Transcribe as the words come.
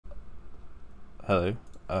Hello.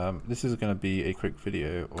 This is going to be a quick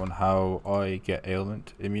video on how I get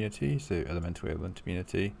ailment immunity, so elemental ailment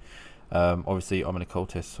immunity. Obviously I'm an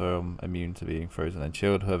occultist, so I'm immune to being frozen and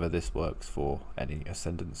chilled. However, this works for any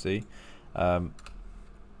ascendancy.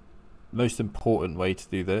 Most important way to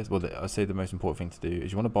do this, well, I say the most important thing to do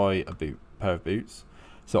is you want to buy a pair of boots.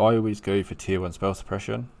 So I always go for tier 1 spell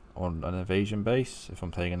suppression on an evasion base if I'm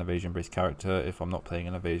playing an evasion based character. If I'm not playing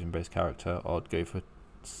an evasion based character, I'd go for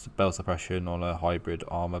spell suppression on a hybrid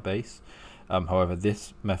armor base. However,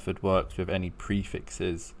 this method works with any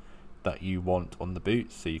prefixes that you want on the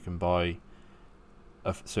boots, so you can buy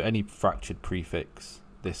so any fractured prefix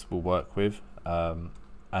this will work with,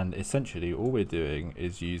 and essentially all we're doing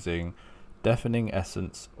is using Deafening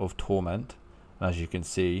Essence of Torment, and as you can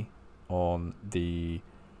see on the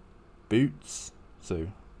boots, so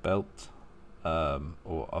belt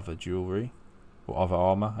or other jewelry or other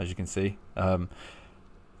armor, as you can see,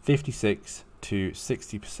 56 to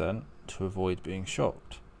 60% to avoid being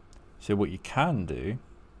shocked. So what you can do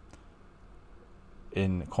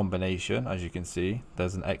in combination, as you can see,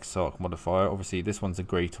 there's an Exile modifier. Obviously this one's a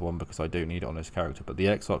greater one because I don't need it on this character, but the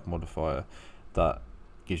Exile modifier that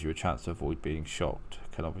gives you a chance to avoid being shocked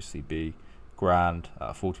can obviously be grand.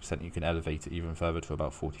 At 40% you can elevate it even further to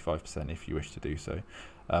about 45% if you wish to do so.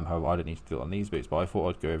 However, I don't need to do it on these boots, but I thought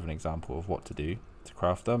I'd go over an example of what to do to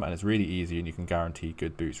craft them, and it's really easy and you can guarantee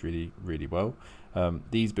good boots really well.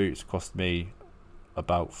 These boots cost me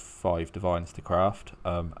about 5 divines to craft,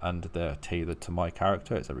 and they're tailored to my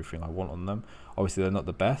character. It's everything I want on them. Obviously they're not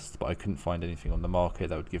the best, but I couldn't find anything on the market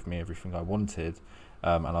that would give me everything I wanted,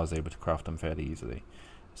 and I was able to craft them fairly easily.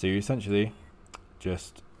 So you essentially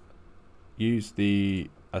just use the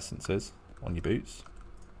essences on your boots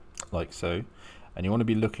like so, and you want to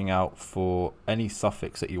be looking out for any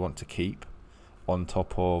suffix that you want to keep on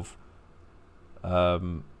top of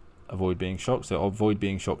avoid being shocked. So avoid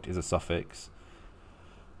being shocked is a suffix,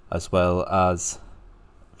 as well as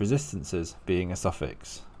resistances being a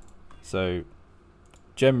suffix. So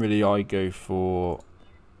generally I go for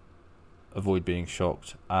avoid being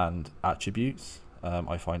shocked and attributes.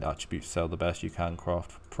 I find attributes sell the best. You can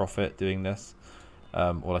craft profit doing this,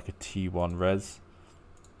 or like a T1 res,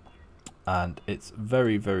 and it's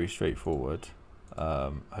very straightforward.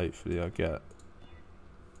 Hopefully I get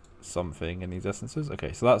something in these essences.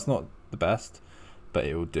 Okay, so that's not the best, but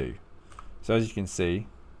it will do. So as you can see,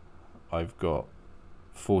 I've got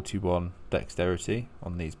 41 dexterity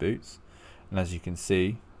on these boots, and as you can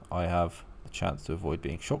see I have the chance to avoid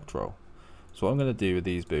being shocked roll. So what I'm going to do with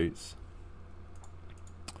these boots,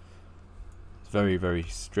 it's very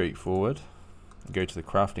straightforward. You go to the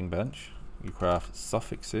crafting bench, you craft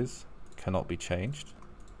suffixes cannot be changed,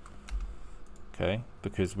 okay,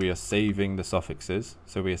 because we are saving the suffixes.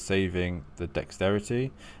 So we are saving the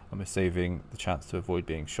dexterity and we're saving the chance to avoid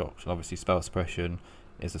being shocked, and obviously spell suppression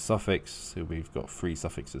is a suffix, so we've got 3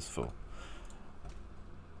 suffixes full.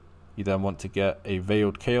 You then want to get a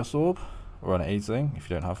Veiled Chaos Orb or an Aisling if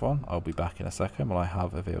you don't have one. I'll be back in a second when I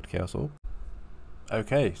have a Veiled Chaos Orb.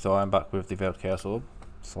 Okay, so I'm back with the Veiled Chaos Orb.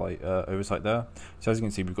 Slight oversight there. So as you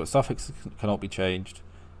can see, we've got suffixes cannot be changed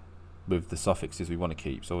with the suffixes we want to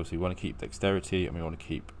keep. So obviously we want to keep dexterity and we want to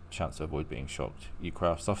keep chance to avoid being shocked. You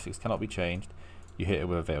craft suffix cannot be changed, you hit it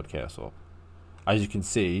with a Veiled Chaos Orb. As you can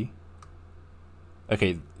see,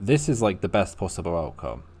 okay, this is like the best possible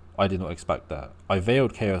outcome. I did not expect that. I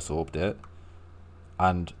Veiled Chaos Orbed it,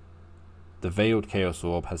 and the Veiled Chaos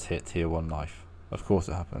Orb has hit tier 1 knife. Of course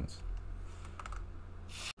it happens.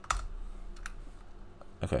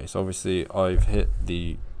 Okay, so obviously I've hit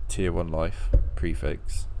the tier 1 life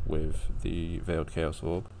prefix with the Veiled Chaos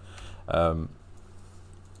Orb. You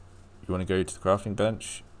want to go to the crafting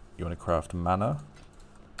bench, you want to craft mana.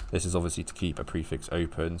 This is obviously to keep a prefix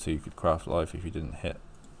open, so you could craft life if you didn't hit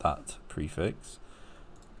that prefix.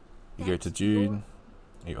 You go to June,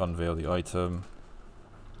 you unveil the item,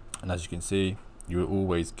 and as you can see, you will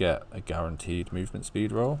always get a guaranteed movement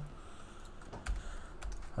speed roll.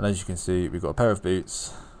 And as you can see, we've got a pair of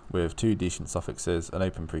boots with 2 decent suffixes, an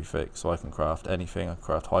open prefix, so I can craft anything. I can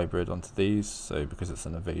craft hybrid onto these, so because it's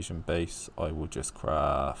an evasion base, I will just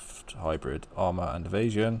craft hybrid armor and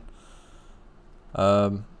evasion.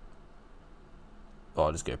 I'll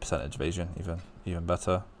just get a percentage evasion, even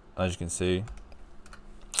better. As you can see,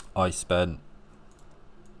 I spent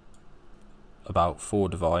about 4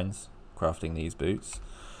 divines crafting these boots,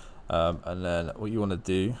 and then what you want to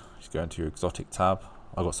do is go into your exotic tab.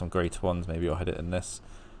 I've got some greater ones, maybe I'll hit it in this,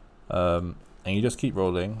 and you just keep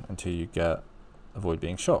rolling until you get avoid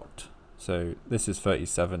being shocked. So this is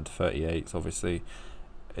 37 to 38, so obviously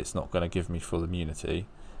it's not going to give me full immunity.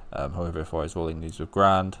 However, if I was rolling these with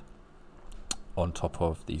grand, on top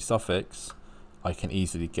of the suffix, I can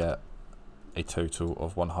easily get a total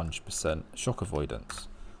of 100% shock avoidance.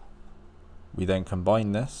 We then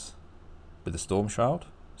combine this with the Storm Shroud.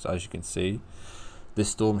 So as you can see, this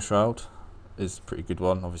Storm Shroud is a pretty good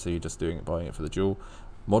one. Obviously, you're just buying it for the duel.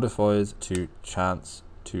 Modifiers to chance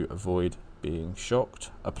to avoid being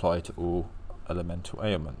shocked apply to all elemental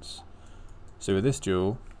ailments. So with this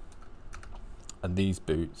duel and these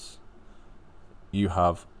boots, you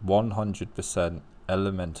have 100%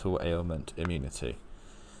 elemental ailment immunity.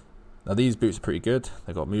 Now these boots are pretty good.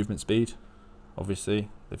 They've got movement speed, obviously.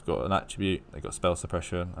 They've got an attribute, they've got spell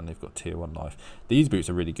suppression, and they've got tier 1 life. These boots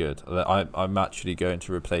are really good. I'm actually going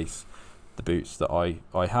to replace the boots that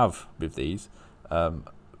I have with these, but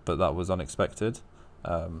that was unexpected.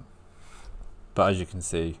 But as you can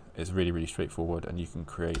see, it's really straightforward, and you can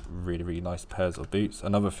create really nice pairs of boots.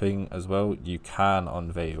 Another thing as well, you can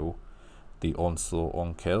unveil the onslaught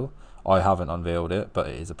on kill. I haven't unveiled it, but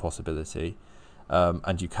it is a possibility.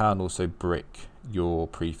 And you can also brick your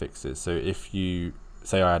prefixes. So if you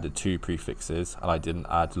say I added 2 prefixes and I didn't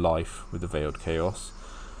add life with the veiled chaos,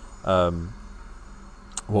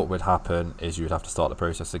 what would happen is you would have to start the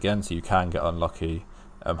process again. So you can get unlucky.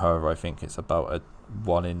 However, I think it's about a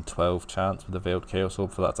 1 in 12 chance with the veiled chaos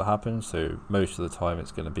orb for that to happen. So most of the time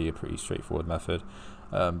it's going to be a pretty straightforward method.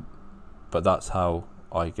 But that's how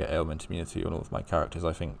I get ailment immunity on all of my characters.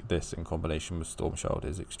 I think this in combination with Storm Shroud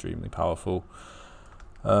is extremely powerful.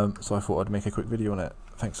 So I thought I'd make a quick video on it.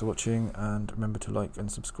 Thanks for watching, and remember to like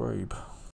and subscribe.